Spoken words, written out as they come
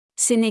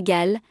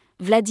Sénégal,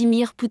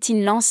 Vladimir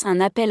Poutine lance un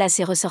appel à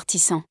ses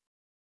ressortissants.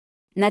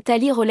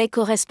 Nathalie Rollet,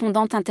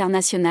 correspondante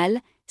internationale,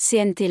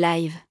 CNT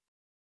Live.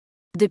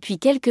 Depuis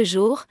quelques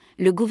jours,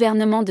 le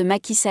gouvernement de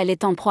Macky Sall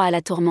est en proie à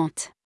la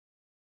tourmente.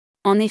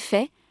 En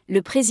effet,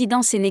 le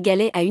président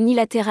sénégalais a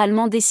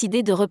unilatéralement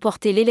décidé de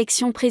reporter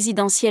l'élection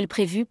présidentielle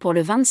prévue pour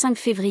le 25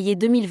 février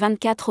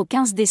 2024 au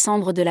 15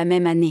 décembre de la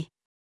même année.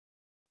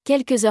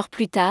 Quelques heures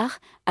plus tard,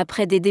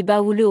 après des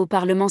débats houleux au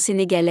parlement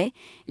sénégalais,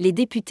 les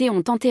députés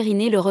ont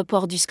entériné le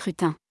report du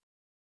scrutin.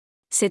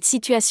 Cette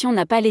situation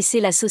n'a pas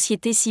laissé la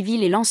société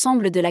civile et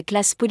l'ensemble de la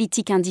classe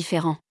politique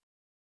indifférents.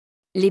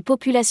 Les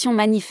populations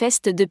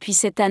manifestent depuis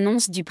cette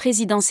annonce du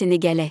président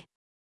sénégalais.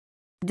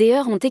 Des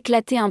heures ont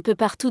éclaté un peu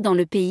partout dans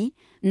le pays,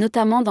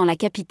 notamment dans la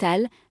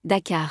capitale,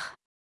 Dakar.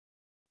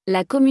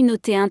 La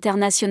communauté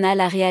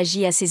internationale a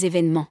réagi à ces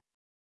événements.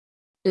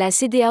 La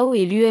CEDEAO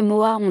et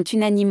l'UEMOA ont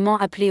unanimement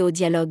appelé au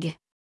dialogue.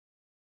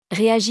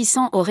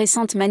 Réagissant aux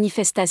récentes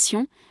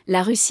manifestations,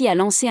 la Russie a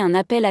lancé un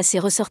appel à ses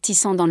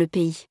ressortissants dans le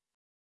pays.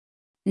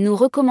 Nous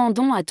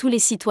recommandons à tous les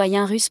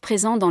citoyens russes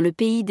présents dans le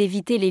pays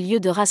d'éviter les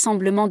lieux de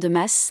rassemblement de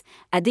masse,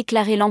 a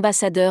déclaré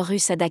l'ambassadeur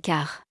russe à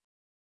Dakar.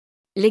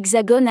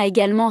 L'Hexagone a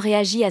également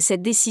réagi à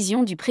cette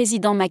décision du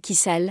président Macky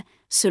Sall,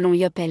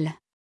 selon Appel.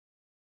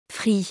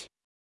 Free.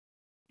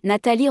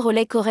 Nathalie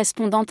Rollet,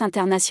 correspondante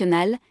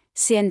internationale,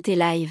 CNT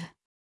Live.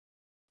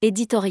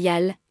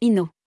 Éditorial,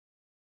 Inno.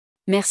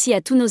 Merci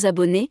à tous nos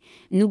abonnés,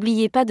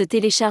 n'oubliez pas de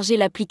télécharger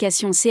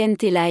l'application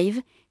CNT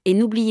Live, et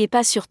n'oubliez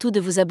pas surtout de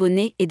vous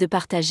abonner et de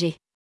partager.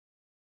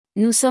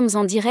 Nous sommes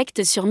en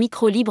direct sur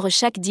Micro Libre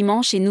chaque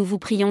dimanche et nous vous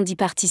prions d'y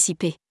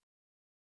participer.